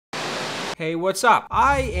Hey, what's up?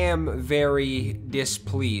 I am very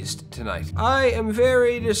displeased tonight. I am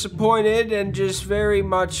very disappointed and just very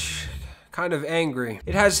much kind of angry.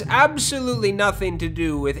 It has absolutely nothing to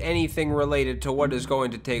do with anything related to what is going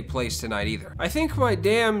to take place tonight either. I think my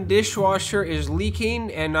damn dishwasher is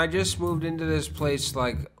leaking and I just moved into this place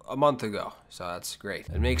like a month ago. So that's great.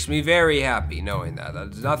 It makes me very happy knowing that.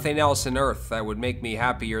 There's nothing else on earth that would make me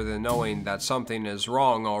happier than knowing that something is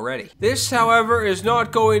wrong already. This, however, is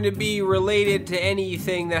not going to be related to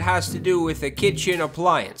anything that has to do with a kitchen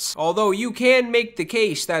appliance. Although you can make the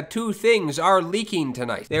case that two things are leaking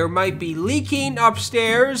tonight. There might be leaking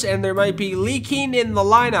upstairs and there might be leaking in the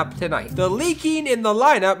lineup tonight. The leaking in the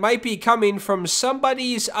lineup might be coming from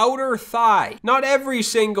somebody's outer thigh. Not every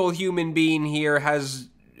single human being here has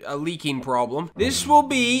a leaking problem. This will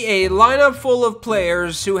be a lineup full of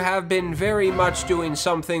players who have been very much doing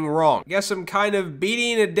something wrong. Guess I'm kind of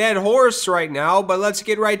beating a dead horse right now, but let's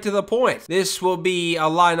get right to the point. This will be a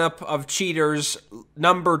lineup of cheaters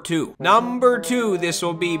number 2. Number 2 this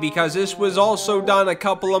will be, because this was also done a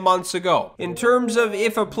couple of months ago. In terms of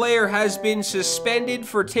if a player has been suspended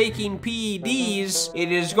for taking PEDs,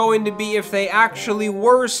 it is going to be if they actually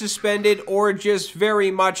were suspended or just very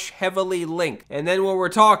much heavily linked. And then when we're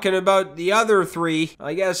talking about the other 3,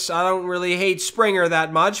 I guess I don't really hate Springer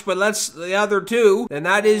that much, but let's the other 2, then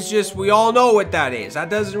that is just, we all know what that is. That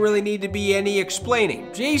doesn't really need to be any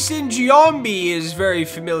explaining. Jason Giambi is very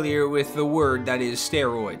familiar with the word that is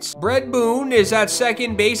steroids. Brett Boone is at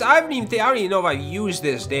second base. I don't even know if I've used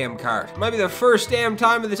this damn card. It might be the first damn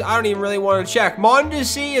time of this. I don't even really want to check.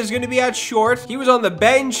 Mondesi is going to be at short. He was on the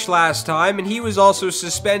bench last time, and he was also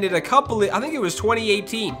suspended a couple of, I think it was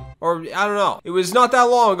 2018. Or, I don't know. It was not that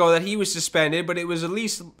long ago that he was suspended, but it was at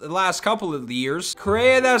least the last couple of years.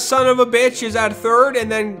 Correa, that son of a bitch, is at third,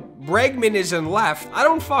 and then Bregman is in left. I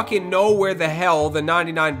don't fucking know where the hell the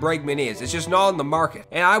 99 Bregman is. It's just not on the market.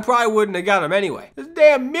 And I probably wouldn't have got him anyway. This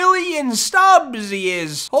damn million stubs he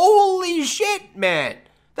is. Holy shit, man.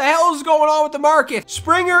 The hell's going on with the market?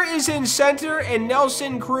 Springer is in center, and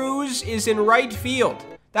Nelson Cruz is in right field.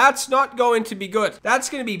 That's not going to be good. That's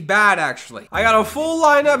going to be bad, actually. I got a full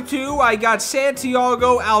lineup, too. I got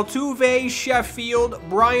Santiago, Altuve, Sheffield,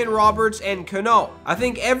 Brian Roberts, and Cano. I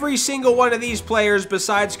think every single one of these players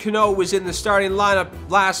besides Cano was in the starting lineup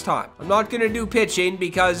last time. I'm not going to do pitching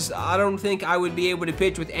because I don't think I would be able to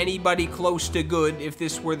pitch with anybody close to good if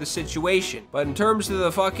this were the situation. But in terms of the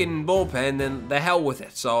fucking bullpen, then the hell with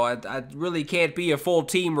it. So I really can't be a full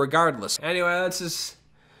team regardless. Anyway, let's just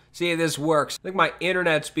see if this works. I think my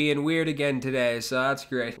internet's being weird again today, so that's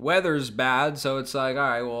great. Weather's bad, so it's like,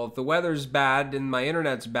 alright, well, if the weather's bad and my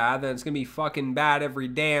internet's bad, then it's gonna be fucking bad every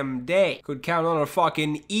damn day. Could count on a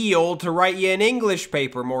fucking eel to write you an English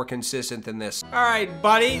paper more consistent than this. Alright,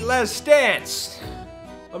 buddy, let's dance.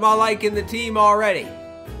 I'm not liking the team already.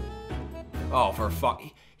 Oh, for fuck.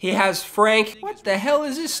 He has Frank. What the hell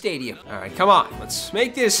is this stadium? All right, come on. Let's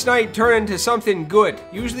make this night turn into something good.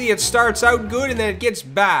 Usually it starts out good and then it gets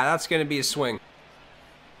bad. That's gonna be a swing.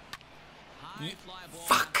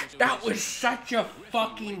 Fuck. That was such a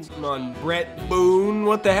fucking... Come on, Brett Boone.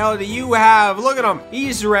 What the hell do you have? Look at him.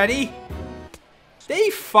 He's ready. They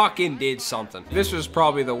fucking did something. This was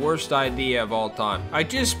probably the worst idea of all time. I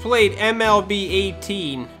just played MLB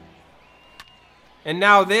 18. And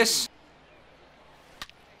now this...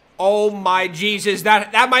 Oh my Jesus,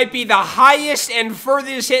 that might be the highest and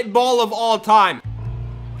furthest hit ball of all time.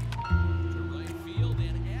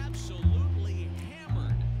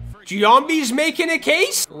 Giambi's making a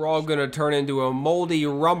case? We're all gonna turn into a moldy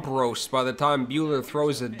rump roast by the time Bueller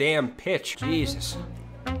throws a damn pitch. Jesus.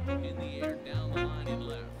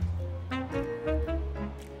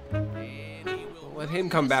 Let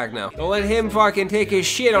him come back now. Don't let him fucking take his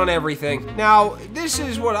shit on everything. Now, this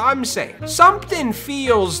is what I'm saying. Something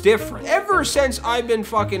feels different. Ever since I've been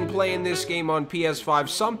fucking playing this game on PS5,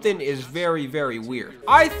 something is very, very weird.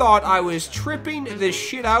 I thought I was tripping the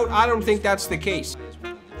shit out. I don't think that's the case.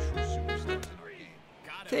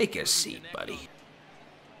 Take a seat, buddy.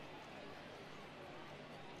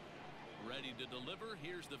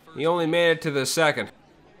 He only made it to the second.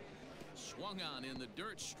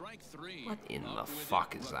 What in the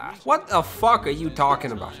fuck is that? What the fuck are you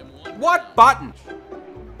talking about? What button?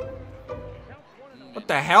 What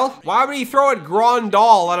the hell? Why would he throw it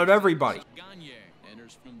Grandal out of everybody?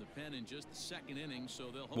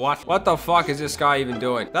 What the fuck is this guy even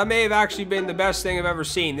doing? That may have actually been the best thing I've ever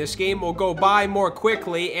seen. This game will go by more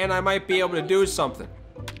quickly and I might be able to do something.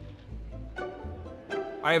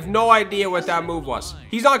 I have no idea what that move was.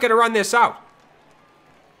 He's not gonna run this out.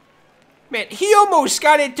 Man, he almost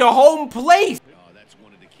got it to home plate.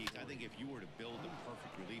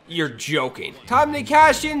 You're joking. Time to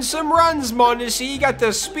cash in some runs, Mondesi. You got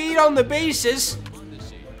the speed on the bases.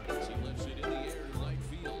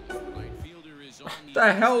 What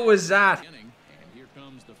the hell was that?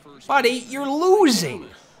 Buddy, you're losing.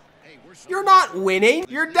 You're not winning.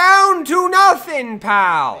 You're down 2-0,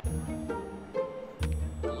 pal.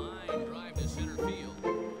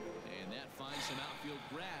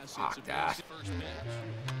 Fuck that.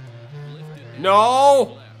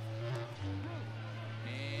 No.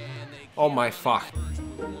 Oh my fuck.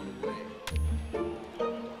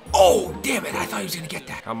 Oh, damn it. I thought he was gonna get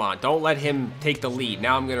that. Come on, don't let him take the lead.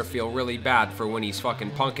 Now I'm gonna feel really bad for when he's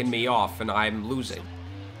fucking punking me off and I'm losing.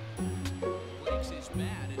 Sit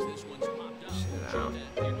down.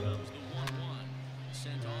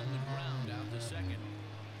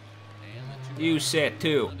 You sit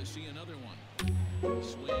too.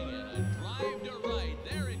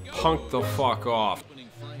 Punk the fuck off.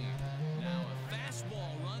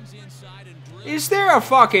 Is there a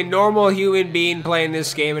fucking normal human being playing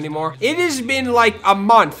this game anymore? It has been like a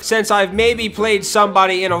month since I've maybe played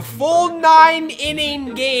somebody in a full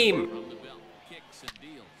 9-inning game.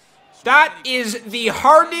 That is the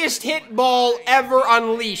hardest hit ball ever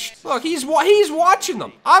unleashed. Look, he's watching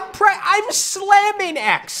them. I'm slamming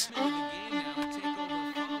X.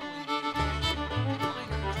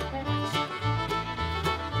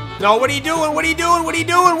 No, what are you doing? What are you doing? What are you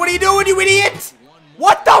doing? What are you doing, you idiot?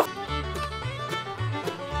 What the f—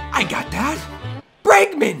 I got that.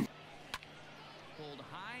 Bregman.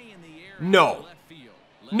 No.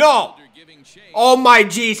 No. Oh my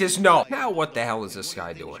Jesus, no. Now what the hell is this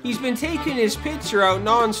guy doing? He's been taking his pitcher out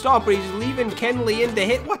non-stop, but he's leaving Kenley in to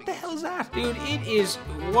hit. What the hell is that? Dude, it is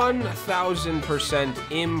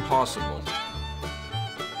 1000% impossible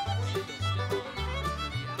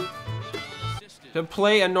to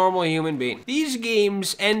play a normal human being. These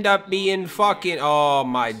games end up being fucking— oh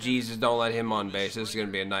my Jesus, don't let him on base. This is gonna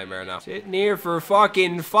be a nightmare now. Sitting here for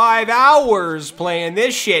fucking 5 hours playing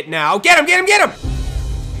this shit now. Get him, get him, get him!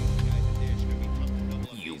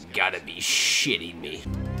 You gotta be shitting me.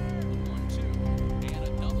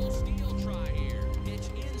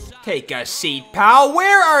 Take a seat, pal.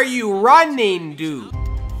 Where are you running, dude?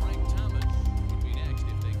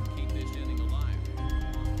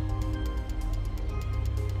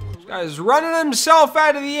 Guy's running himself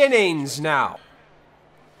out of the innings now.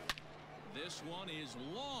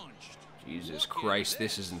 Jesus Christ,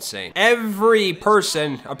 this is insane. Every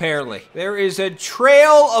person, apparently. There is a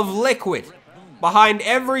trail of liquid behind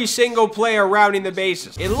every single player rounding the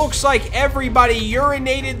bases. It looks like everybody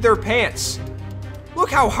urinated their pants. Look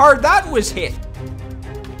how hard that was hit.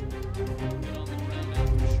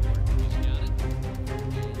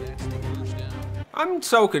 I'm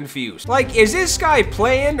so confused. Like, is this guy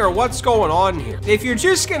playing or what's going on here? If you're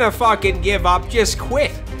just gonna fucking give up, just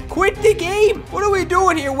quit. Quit the game. What are we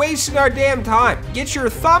doing here wasting our damn time? Get your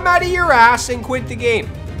thumb out of your ass and quit the game.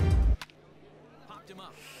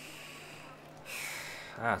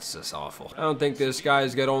 That's just awful. I don't think this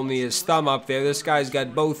guy's got only his thumb up there. This guy's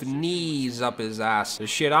got both knees up his ass. The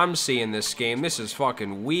shit I'm seeing this game, this is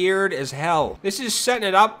fucking weird as hell. This is setting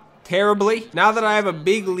it up terribly. Now that I have a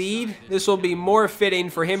big lead, this will be more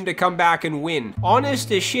fitting for him to come back and win.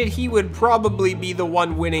 Honest as shit, he would probably be the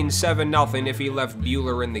one winning 7-0 if he left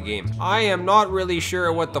Buehler in the game. I am not really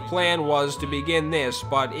sure what the plan was to begin this,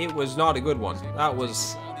 but it was not a good one. That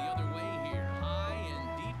was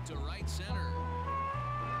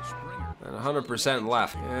 100%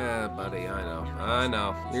 left. Yeah, buddy, I know. I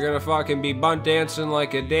know. You're gonna fucking be bunt dancing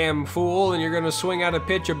like a damn fool, and you're gonna swing out a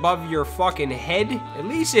pitch above your fucking head? At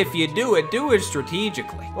least if you do it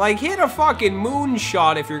strategically. Like, hit a fucking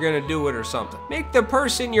moonshot if you're gonna do it or something. Make the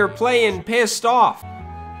person you're playing pissed off.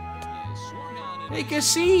 Take a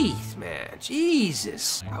seat, man.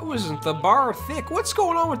 Jesus. How isn't the bar thick? What's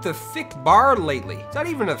going on with the thick bar lately? Is that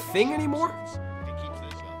even a thing anymore?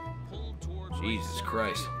 Jesus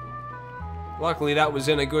Christ. Luckily, that was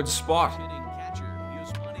in a good spot.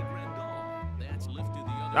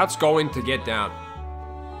 That's going to get down.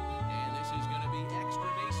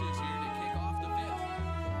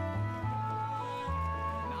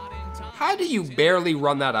 How do you barely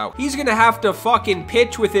run that out? He's gonna have to fucking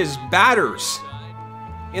pitch with his batters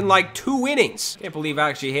in like 2 innings. Can't believe I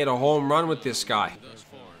actually hit a home run with this guy.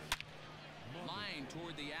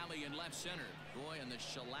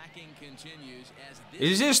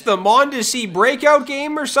 Is this the Mondesi breakout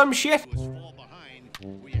game or some shit?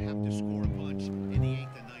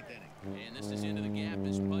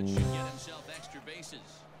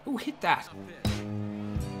 Who hit that?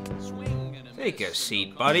 Take a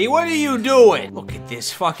seat, buddy. What are you doing? Look at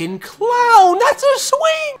this fucking clown. That's a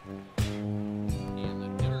swing.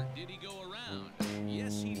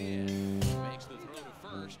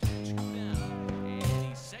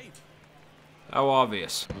 How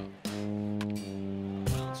obvious.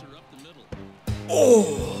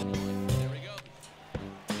 Oh!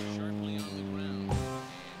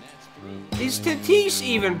 Is Tatis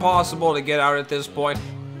even possible to get out at this point?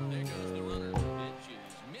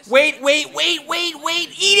 Wait! Eat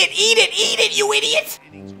it, you idiot!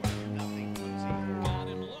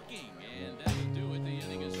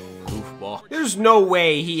 Goofball. There's no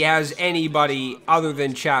way he has anybody other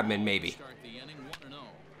than Chapman, maybe.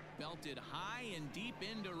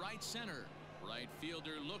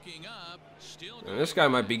 This guy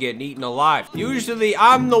might be getting eaten alive. Usually,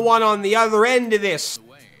 I'm the one on the other end of this.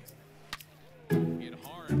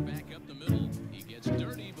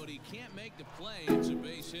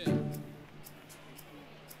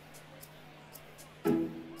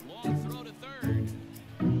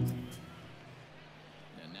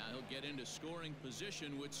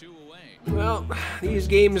 Well, these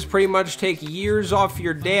games pretty much take years off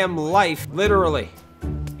your damn life, literally.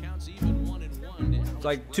 It's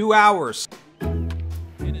like 2 hours.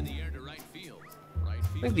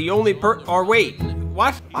 I think the only or wait,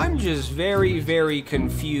 what? I'm just very, very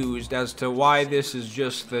confused as to why this is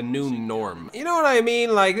just the new norm. You know what I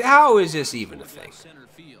mean? Like, how is this even a thing?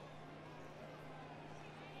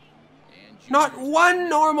 Not one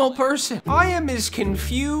normal person. I am as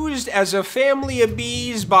confused as a family of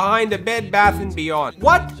bees behind a Bed Bath & Beyond.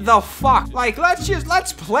 What the fuck? Like,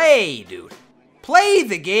 let's play, dude. Play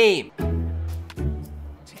the game.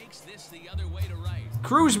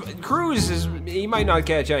 Cruz is, he might not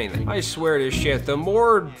catch anything. I swear to shit, the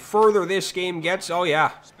more further this game gets, oh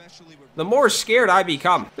yeah, the more scared I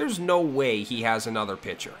become. There's no way he has another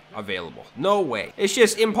pitcher available. No way. It's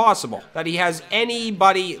just impossible that he has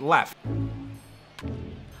anybody left.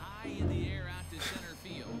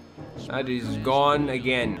 That is gone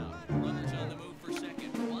again.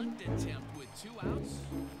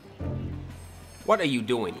 What are you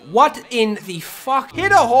doing? What in the fuck?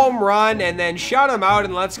 Hit a home run and then shut him out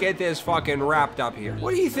and let's get this fucking wrapped up here.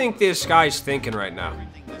 What do you think this guy's thinking right now?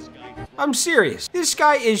 I'm serious. This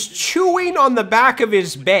guy is chewing on the back of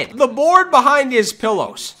his bed. The board behind his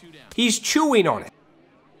pillows. He's chewing on it.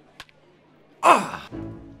 Ah!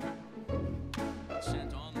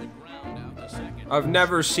 I've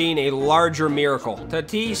never seen a larger miracle.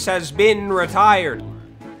 Tatis has been retired.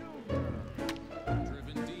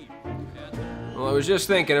 Well, I was just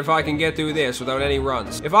thinking if I can get through this without any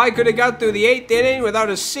runs. If I could have got through the 8th inning without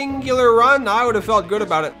a singular run, I would have felt good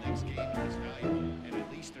about it.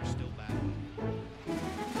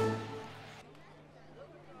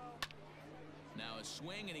 Now a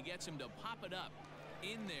swing and he gets him to pop it up.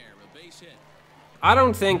 In there, a base hit. I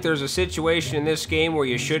don't think there's a situation in this game where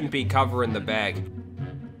you shouldn't be covering the bag. 2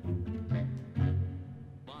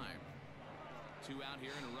 out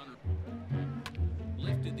here and a runner.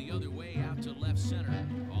 Lifted the other way out to left center.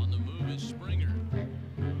 On the move is Springer.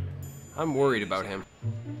 I'm worried about him.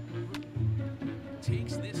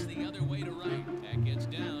 Takes this the other way to right. That gets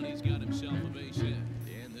down. He's got himself a base hit.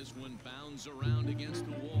 And this one bounds around against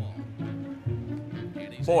the wall.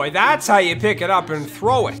 Boy, that's how you pick it up and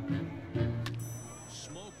throw it.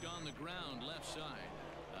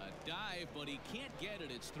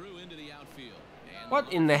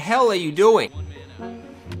 What in the hell are you doing?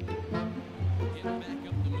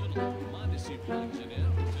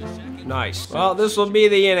 Nice. Well, this will be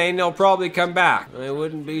the inning. They'll probably come back. I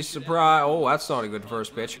wouldn't be surprised. Oh, that's not a good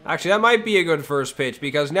first pitch. Actually, that might be a good first pitch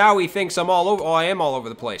because now he thinks I'm all over. Oh, I am all over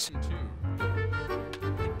the place.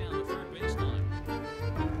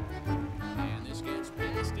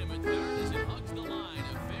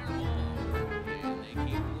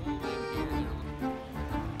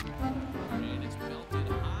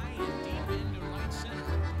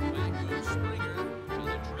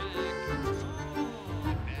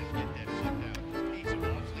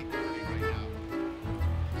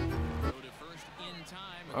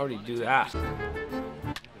 How do you do that?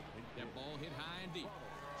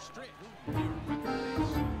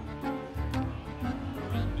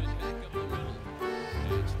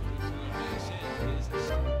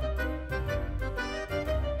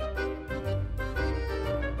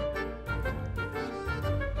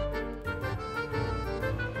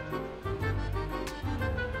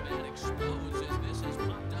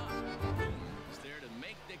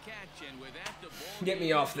 Get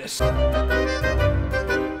me off this.